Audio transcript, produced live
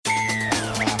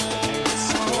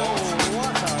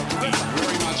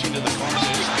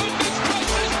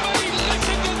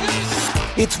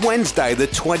It's Wednesday, the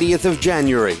 20th of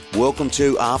January. Welcome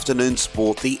to Afternoon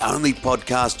Sport, the only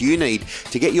podcast you need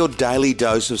to get your daily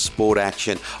dose of sport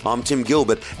action. I'm Tim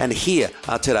Gilbert, and here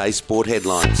are today's sport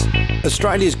headlines.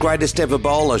 Australia's greatest ever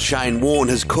bowler, Shane Warne,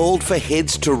 has called for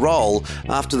heads to roll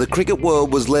after the cricket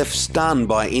world was left stunned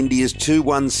by India's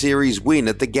 2-1 series win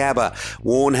at the Gabba.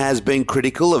 Warne has been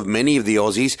critical of many of the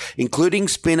Aussies, including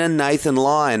spinner Nathan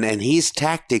Lyon and his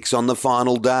tactics on the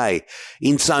final day.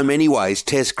 In so many ways,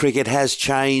 Test cricket has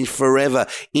changed forever.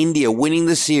 India winning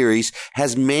the series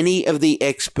has many of the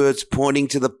experts pointing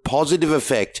to the positive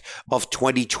effect of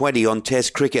 2020 on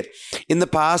Test cricket. In the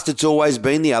past, it's always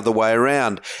been the other way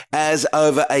around. As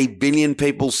over 1 billion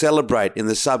people celebrate in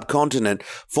the subcontinent,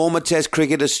 former Test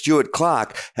cricketer Stuart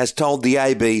Clark has told the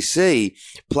ABC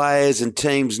players and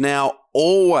teams now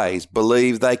always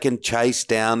believe they can chase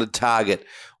down a target.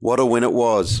 What a win it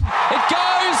was. It goes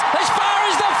as far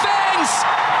as the fence.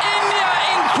 India,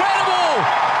 incredible.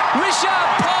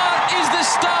 Rishabh Pant is the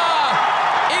star.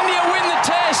 India win the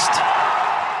Test.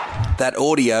 That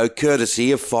audio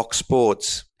courtesy of Fox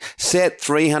Sports. Set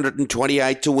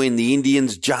 328 to win, the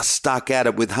Indians just stuck at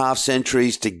it with half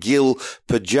centuries to Gill,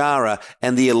 Pujara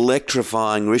and the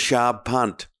electrifying Rishabh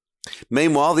Pant.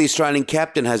 Meanwhile, the Australian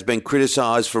captain has been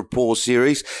criticised for a poor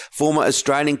series. Former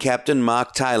Australian captain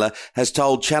Mark Taylor has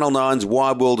told Channel 9's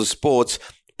Wide World of Sports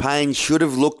Payne should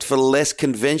have looked for less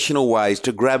conventional ways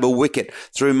to grab a wicket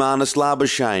through Marnus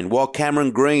Labuschagne, while Cameron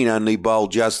Green only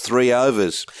bowled just 3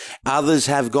 overs. Others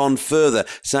have gone further,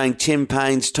 saying Tim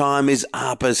Payne's time is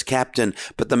up as captain,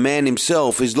 but the man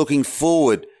himself is looking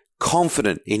forward,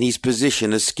 confident in his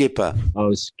position as skipper.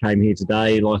 Came here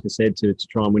today, like I said, to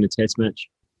try and win a Test match.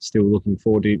 Still looking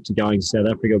forward to going to South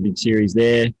Africa, a big series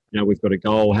there. We've got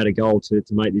had a goal to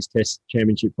make this Test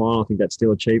Championship final. I think that's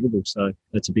still achievable. So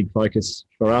that's a big focus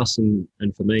for us and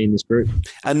for me in this group.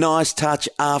 A nice touch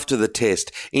after the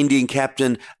Test. Indian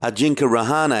captain Ajinkya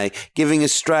Rahane giving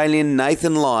Australian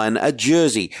Nathan Lyon a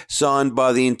jersey signed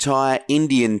by the entire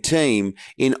Indian team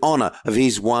in honour of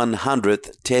his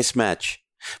 100th Test match.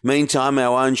 Meantime,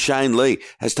 our own Shane Lee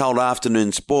has told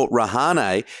Afternoon Sport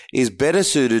Rahane is better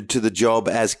suited to the job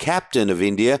as captain of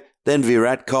India than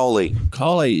Virat Kohli.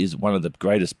 Kohli is one of the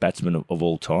greatest batsmen of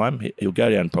all time. He'll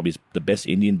go down probably as the best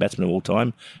Indian batsman of all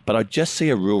time. But I just see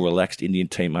a real relaxed Indian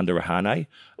team under Rahane.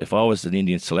 If I was an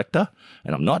Indian selector,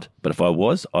 and I'm not, but if I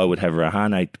was, I would have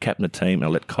Rahane captain the team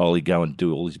and let Kohli go and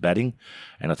do all his batting.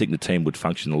 And I think the team would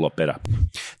function a lot better.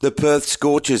 The Perth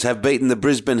Scorchers have beaten the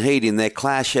Brisbane Heat in their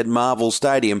clash at Marvel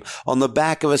Stadium on the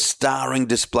back of a starring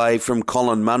display from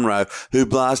Colin Munro, who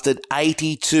blasted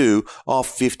 82 off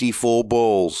 54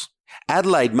 balls.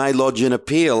 Adelaide may lodge an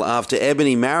appeal after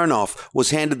Ebony Marinoff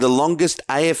was handed the longest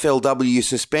AFLW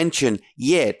suspension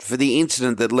yet for the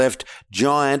incident that left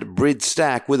giant Brid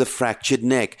Stack with a fractured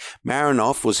neck.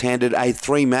 Marinoff was handed a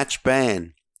 3-match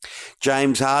ban.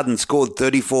 James Harden scored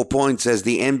 34 points as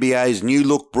the NBA's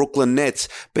new-look Brooklyn Nets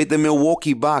beat the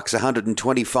Milwaukee Bucks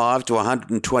 125 to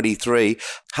 123.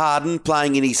 Harden,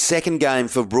 playing in his second game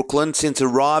for Brooklyn since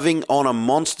arriving on a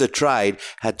monster trade,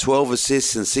 had 12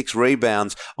 assists and 6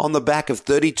 rebounds on the back of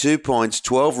 32 points,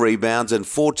 12 rebounds and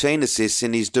 14 assists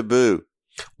in his debut.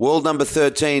 World number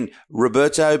 13,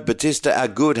 Roberto Batista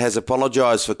Agut, has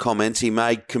apologised for comments he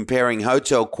made comparing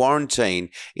hotel quarantine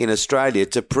in Australia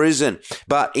to prison.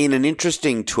 But in an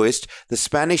interesting twist, the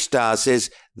Spanish star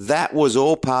says that was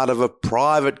all part of a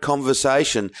private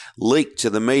conversation leaked to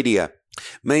the media.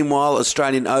 Meanwhile,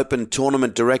 Australian Open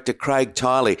tournament director Craig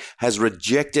Tiley has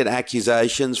rejected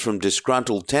accusations from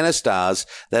disgruntled tennis stars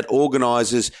that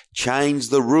organisers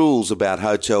changed the rules about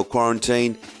hotel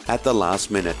quarantine at the last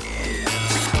minute.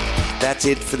 That's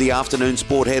it for the Afternoon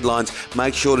Sport headlines.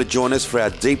 Make sure to join us for our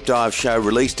deep dive show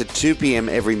released at 2 p.m.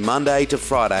 every Monday to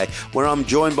Friday, where I'm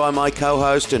joined by my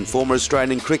co-host and former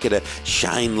Australian cricketer,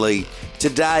 Shane Lee.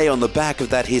 Today, on the back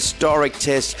of that historic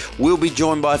Test, we'll be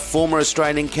joined by former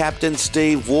Australian captain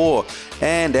Steve Waugh,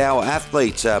 and our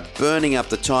athletes are burning up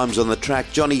the times on the track.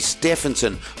 Johnny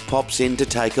Stephenson pops in to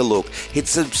take a look. Hit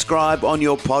subscribe on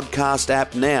your podcast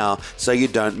app now so you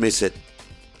don't miss it.